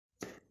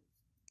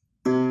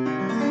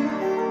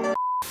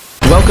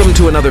Welcome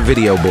to another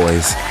video,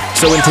 boys.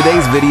 So in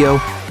today's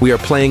video, we are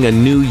playing a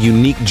new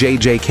unique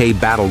JJK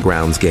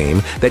Battlegrounds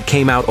game that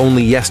came out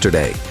only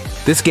yesterday.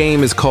 This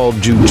game is called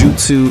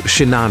Jujutsu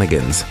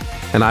Shenanigans,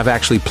 and I've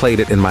actually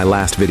played it in my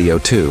last video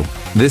too.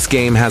 This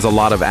game has a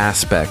lot of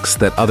aspects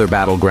that other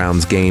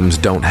Battlegrounds games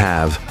don't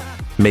have,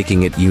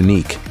 making it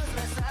unique.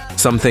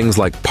 Some things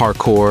like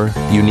parkour,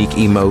 unique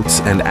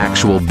emotes, and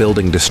actual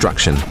building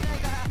destruction.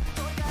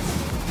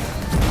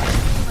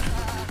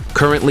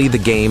 Currently, the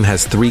game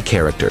has 3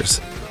 characters,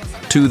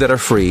 2 that are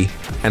free,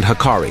 and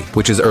Hikari,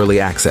 which is early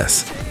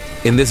access.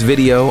 In this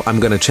video, I'm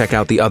gonna check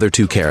out the other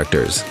 2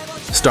 characters,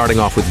 starting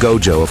off with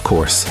Gojo, of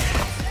course.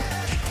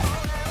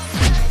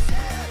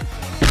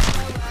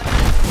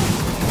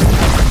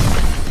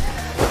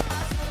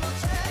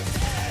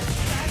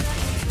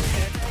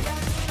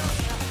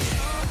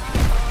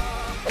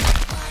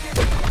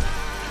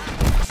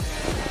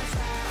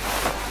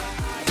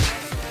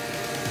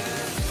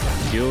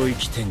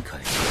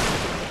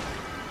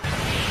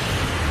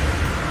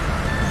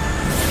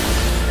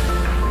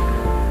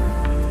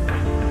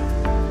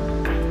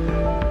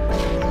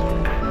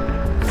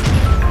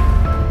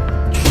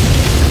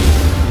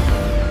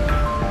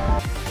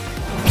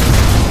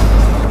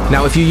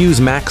 Now, if you use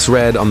Max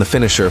Red on the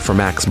finisher for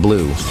Max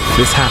Blue,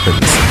 this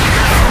happens.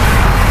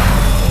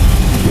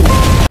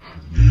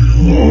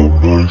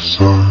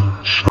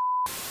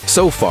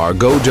 So far,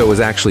 Gojo is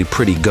actually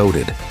pretty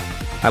goated.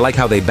 I like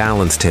how they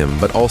balanced him,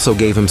 but also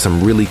gave him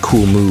some really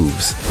cool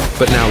moves.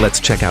 But now let's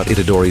check out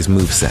Itadori's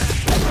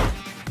moveset.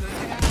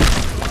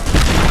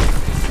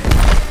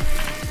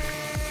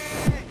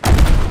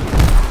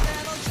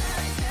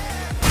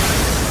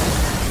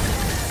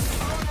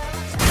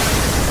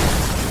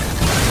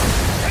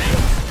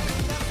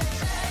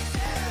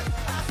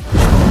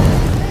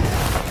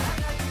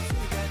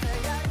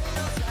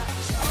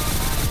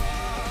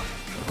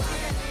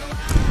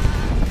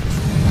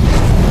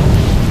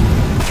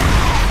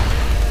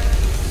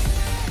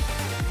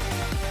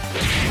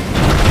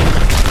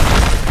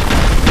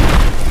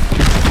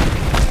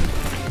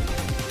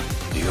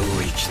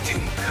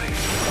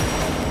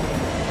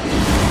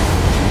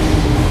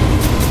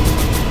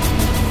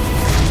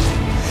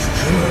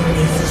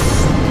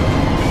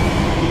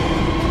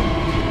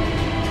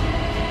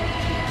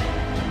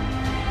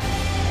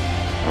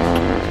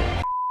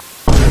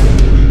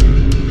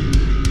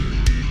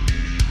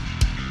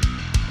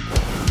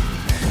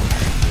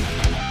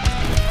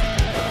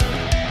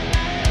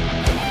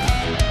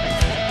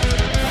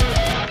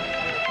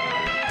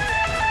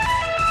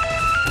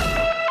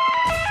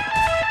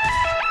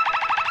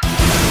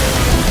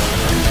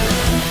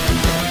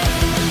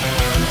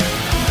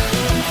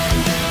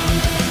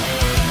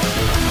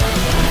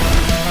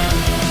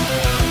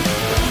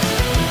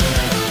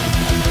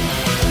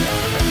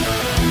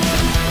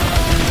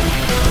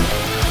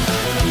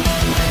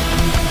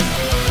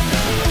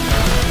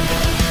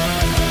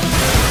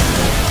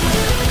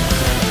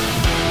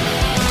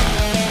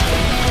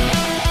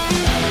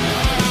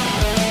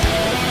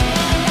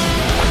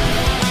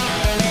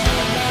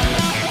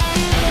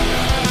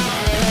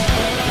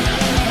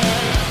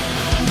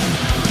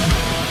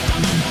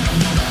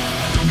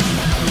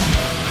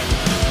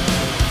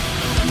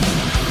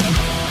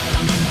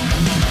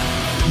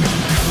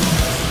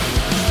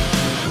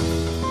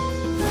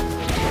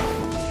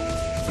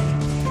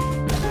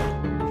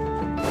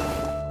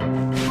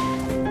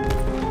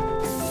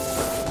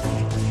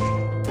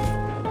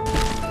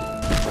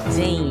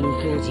全員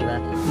当時は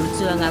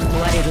器が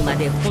壊れるま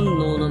で本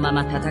能のま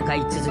ま戦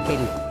い続ける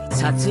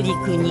殺戮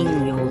人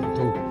形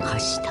と化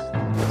した。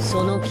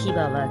その牙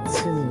は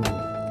常に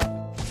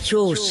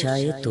強者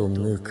へと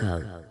向か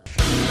う。